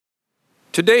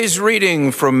Today's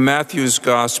reading from Matthew's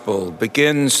Gospel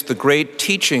begins the great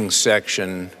teaching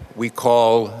section we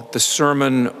call the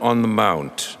Sermon on the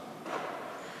Mount.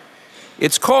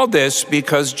 It's called this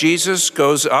because Jesus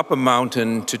goes up a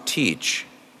mountain to teach,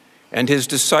 and his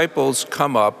disciples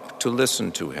come up to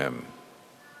listen to him.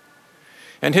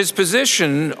 And his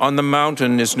position on the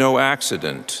mountain is no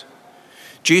accident.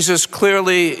 Jesus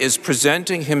clearly is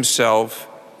presenting himself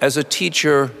as a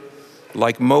teacher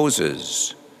like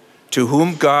Moses, to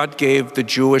whom God gave the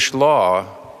Jewish law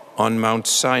on Mount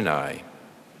Sinai.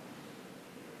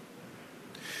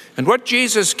 And what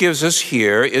Jesus gives us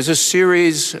here is a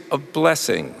series of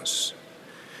blessings,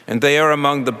 and they are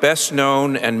among the best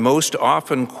known and most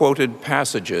often quoted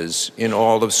passages in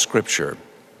all of Scripture.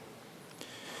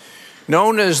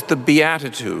 Known as the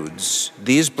Beatitudes,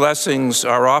 these blessings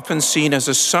are often seen as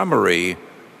a summary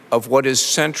of what is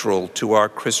central to our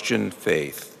Christian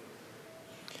faith.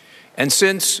 And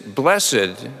since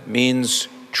blessed means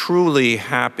truly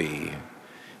happy,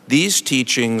 these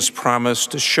teachings promise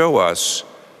to show us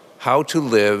how to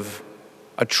live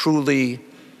a truly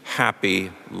happy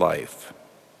life.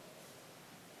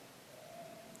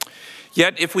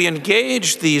 Yet, if we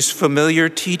engage these familiar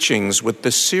teachings with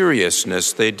the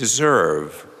seriousness they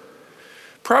deserve,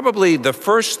 probably the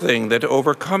first thing that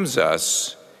overcomes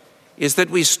us is that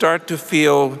we start to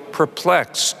feel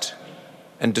perplexed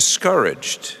and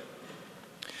discouraged.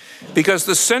 Because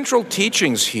the central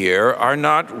teachings here are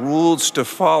not rules to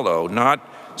follow, not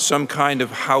some kind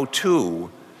of how-to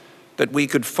that we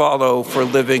could follow for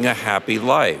living a happy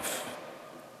life.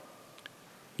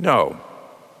 No.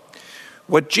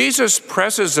 What Jesus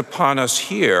presses upon us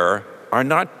here are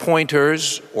not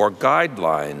pointers or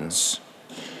guidelines,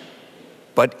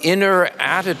 but inner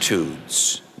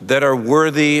attitudes that are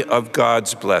worthy of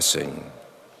God's blessing.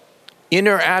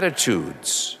 Inner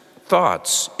attitudes,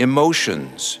 thoughts,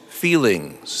 emotions,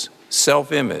 feelings,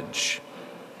 self-image.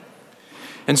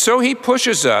 And so he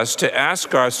pushes us to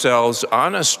ask ourselves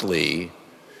honestly,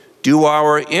 do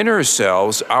our inner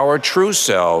selves, our true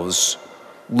selves,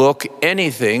 look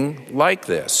anything like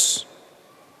this?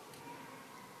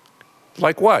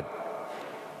 Like what?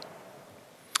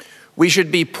 We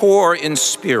should be poor in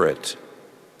spirit,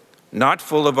 not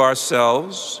full of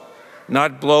ourselves,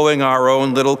 not blowing our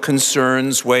own little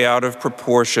concerns way out of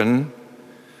proportion,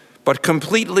 but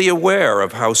completely aware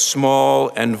of how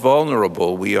small and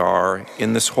vulnerable we are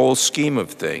in this whole scheme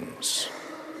of things.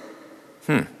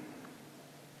 And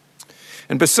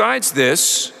besides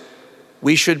this,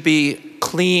 we should be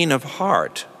clean of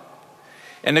heart,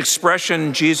 an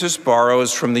expression Jesus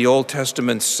borrows from the Old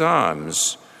Testament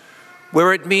Psalms,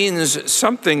 where it means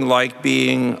something like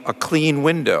being a clean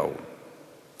window.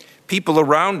 People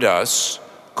around us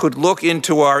could look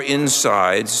into our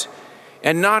insides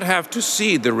and not have to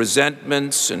see the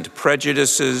resentments and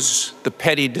prejudices, the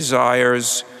petty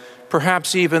desires,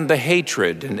 perhaps even the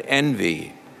hatred and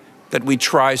envy that we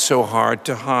try so hard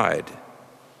to hide.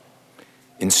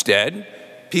 Instead,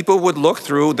 people would look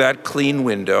through that clean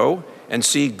window and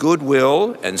see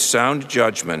goodwill and sound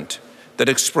judgment that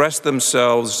express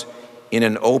themselves in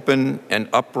an open and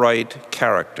upright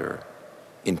character,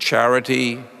 in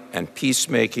charity and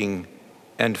peacemaking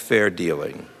and fair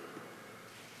dealing.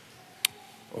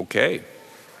 Okay.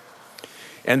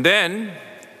 And then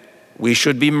we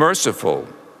should be merciful,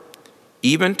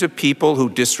 even to people who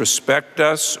disrespect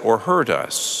us or hurt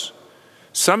us,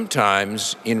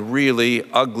 sometimes in really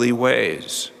ugly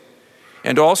ways,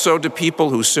 and also to people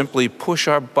who simply push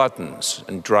our buttons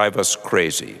and drive us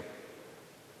crazy.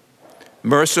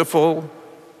 Merciful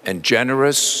and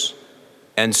generous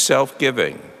and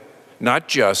self-giving, not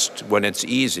just when it's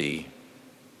easy,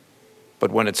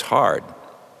 but when it's hard.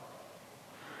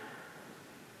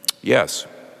 Yes,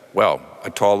 well,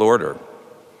 a tall order.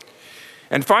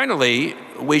 And finally,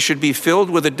 we should be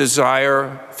filled with a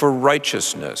desire for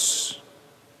righteousness,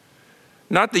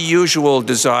 not the usual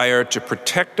desire to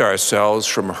protect ourselves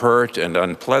from hurt and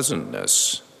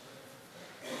unpleasantness,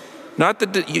 not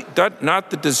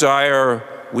the desire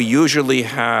we usually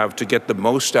have to get the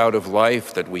most out of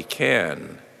life that we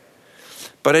can,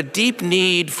 but a deep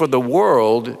need for the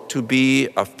world to be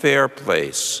a fair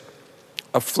place,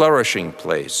 a flourishing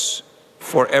place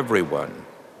for everyone.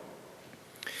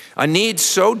 A need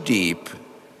so deep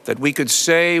that we could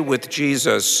say with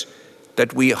Jesus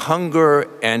that we hunger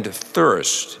and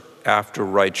thirst after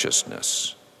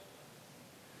righteousness.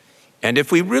 And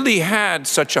if we really had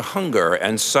such a hunger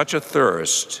and such a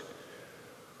thirst,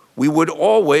 we would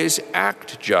always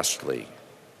act justly,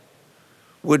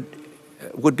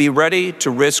 would be ready to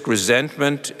risk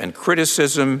resentment and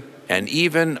criticism and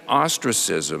even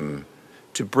ostracism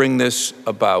to bring this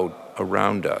about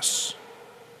around us.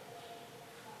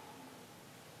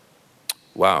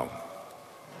 Wow.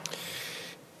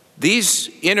 These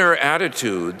inner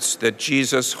attitudes that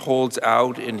Jesus holds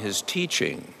out in his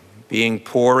teaching, being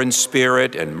poor in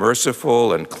spirit and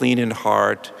merciful and clean in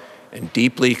heart and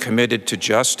deeply committed to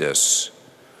justice,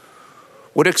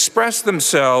 would express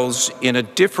themselves in a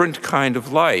different kind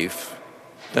of life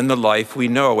than the life we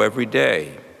know every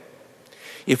day.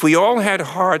 If we all had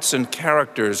hearts and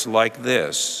characters like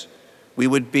this, we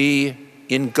would be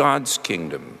in God's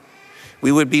kingdom.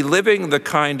 We would be living the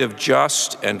kind of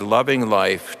just and loving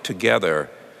life together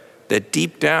that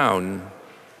deep down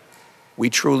we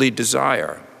truly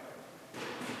desire.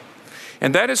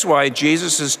 And that is why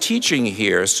Jesus' teaching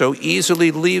here so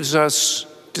easily leaves us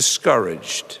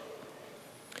discouraged.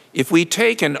 If we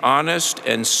take an honest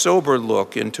and sober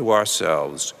look into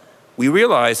ourselves, we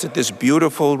realize that this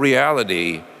beautiful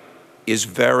reality is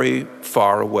very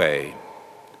far away.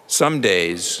 Some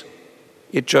days,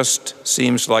 it just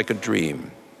seems like a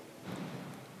dream.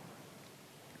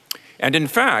 And in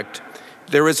fact,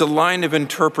 there is a line of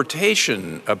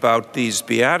interpretation about these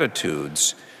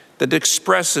Beatitudes that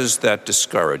expresses that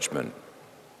discouragement.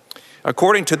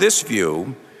 According to this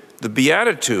view, the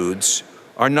Beatitudes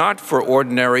are not for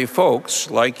ordinary folks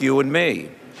like you and me,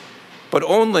 but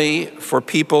only for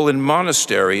people in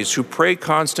monasteries who pray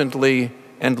constantly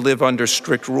and live under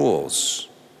strict rules.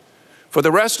 For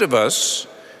the rest of us,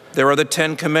 there are the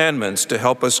 10 Commandments to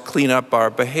help us clean up our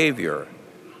behavior,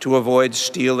 to avoid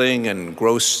stealing and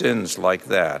gross sins like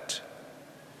that.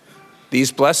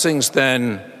 These blessings,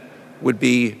 then, would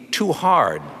be too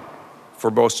hard for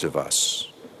most of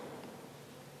us.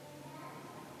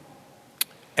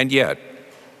 And yet,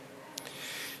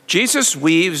 Jesus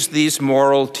weaves these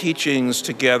moral teachings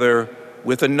together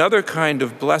with another kind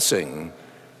of blessing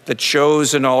that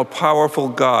shows an all-powerful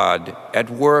God at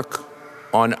work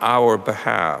on our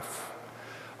behalf,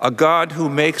 a God who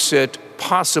makes it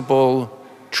possible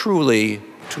truly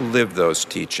to live those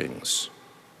teachings.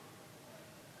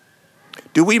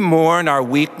 Do we mourn our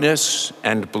weakness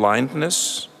and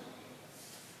blindness?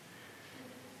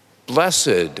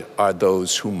 Blessed are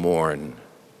those who mourn,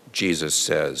 Jesus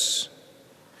says.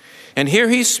 And here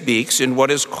he speaks in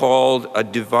what is called a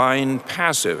divine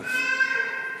passive,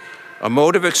 a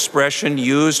mode of expression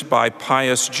used by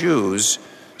pious Jews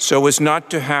so as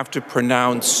not to have to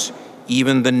pronounce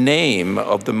even the name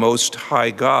of the Most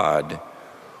High God,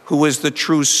 who is the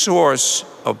true source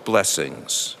of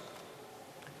blessings.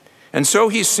 And so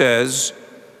he says,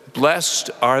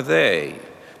 blessed are they.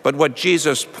 But what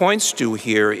Jesus points to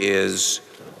here is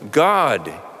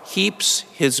God heaps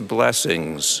his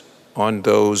blessings on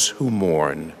those who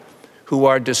mourn, who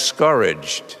are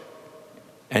discouraged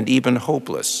and even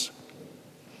hopeless.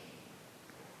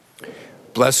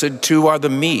 Blessed too are the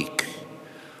meek.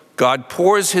 God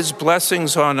pours his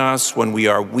blessings on us when we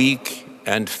are weak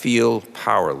and feel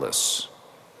powerless,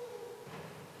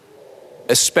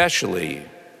 especially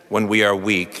when we are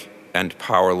weak and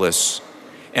powerless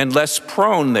and less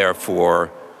prone,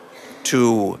 therefore,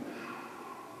 to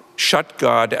shut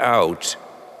God out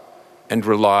and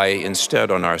rely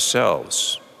instead on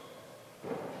ourselves.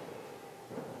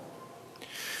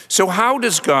 So how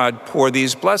does God pour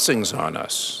these blessings on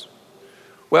us?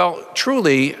 Well,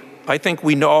 truly, I think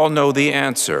we all know the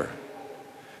answer.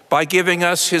 By giving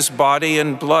us his body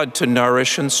and blood to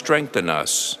nourish and strengthen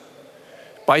us,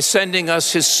 by sending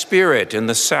us his Spirit in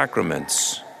the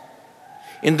sacraments,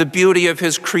 in the beauty of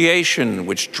his creation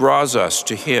which draws us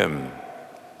to him,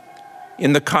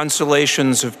 in the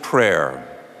consolations of prayer,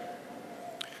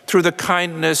 through the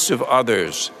kindness of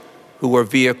others who are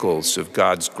vehicles of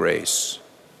God's grace.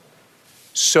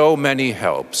 So many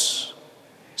helps,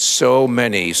 so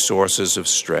many sources of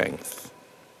strength.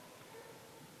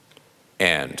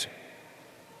 And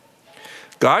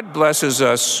God blesses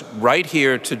us right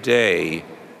here today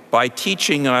by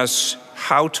teaching us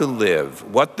how to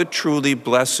live, what the truly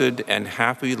blessed and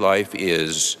happy life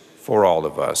is for all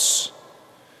of us.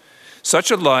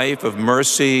 Such a life of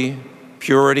mercy,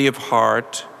 purity of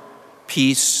heart,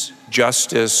 peace,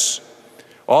 justice,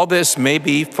 all this may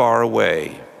be far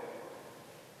away,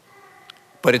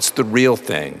 but it's the real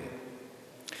thing.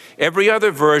 Every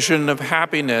other version of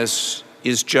happiness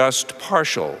is just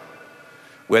partial,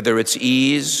 whether it's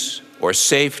ease or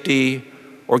safety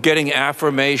or getting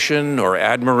affirmation or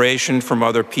admiration from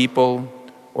other people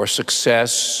or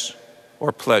success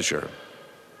or pleasure.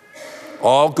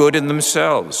 All good in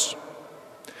themselves,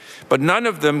 but none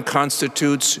of them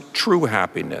constitutes true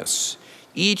happiness.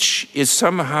 Each is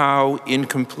somehow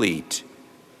incomplete.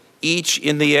 Each,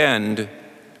 in the end,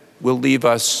 will leave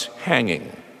us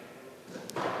hanging.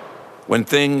 When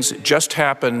things just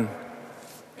happen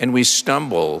and we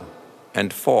stumble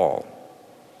and fall.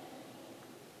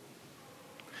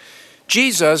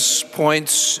 Jesus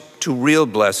points to real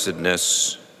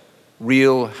blessedness,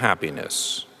 real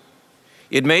happiness.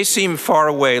 It may seem far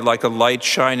away, like a light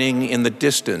shining in the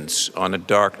distance on a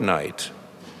dark night.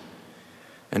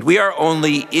 And we are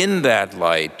only in that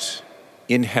light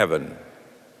in heaven.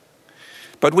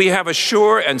 But we have a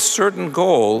sure and certain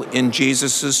goal in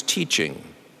Jesus' teaching,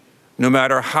 no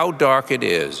matter how dark it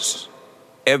is,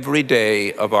 every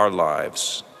day of our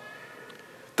lives.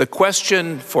 The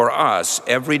question for us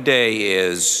every day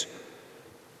is,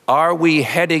 are we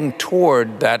heading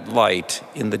toward that light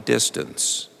in the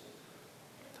distance?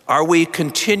 Are we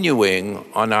continuing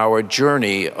on our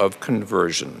journey of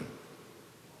conversion?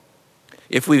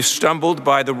 If we've stumbled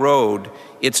by the road,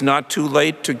 it's not too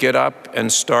late to get up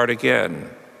and start again.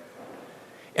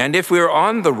 And if we're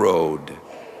on the road,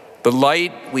 the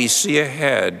light we see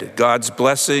ahead, God's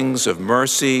blessings of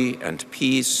mercy and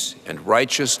peace and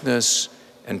righteousness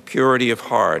and purity of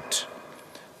heart,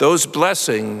 those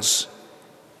blessings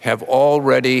have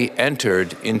already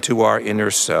entered into our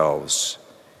inner selves,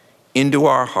 into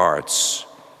our hearts,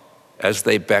 as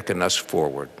they beckon us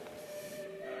forward.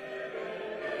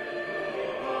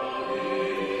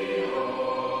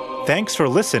 Thanks for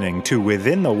listening to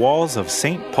Within the Walls of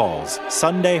St. Paul's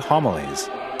Sunday Homilies.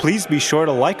 Please be sure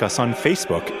to like us on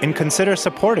Facebook and consider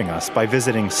supporting us by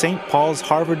visiting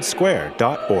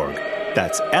stpaulsharvardsquare.org.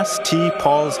 That's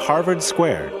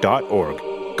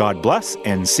stpaulsharvardsquare.org. God bless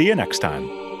and see you next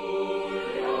time.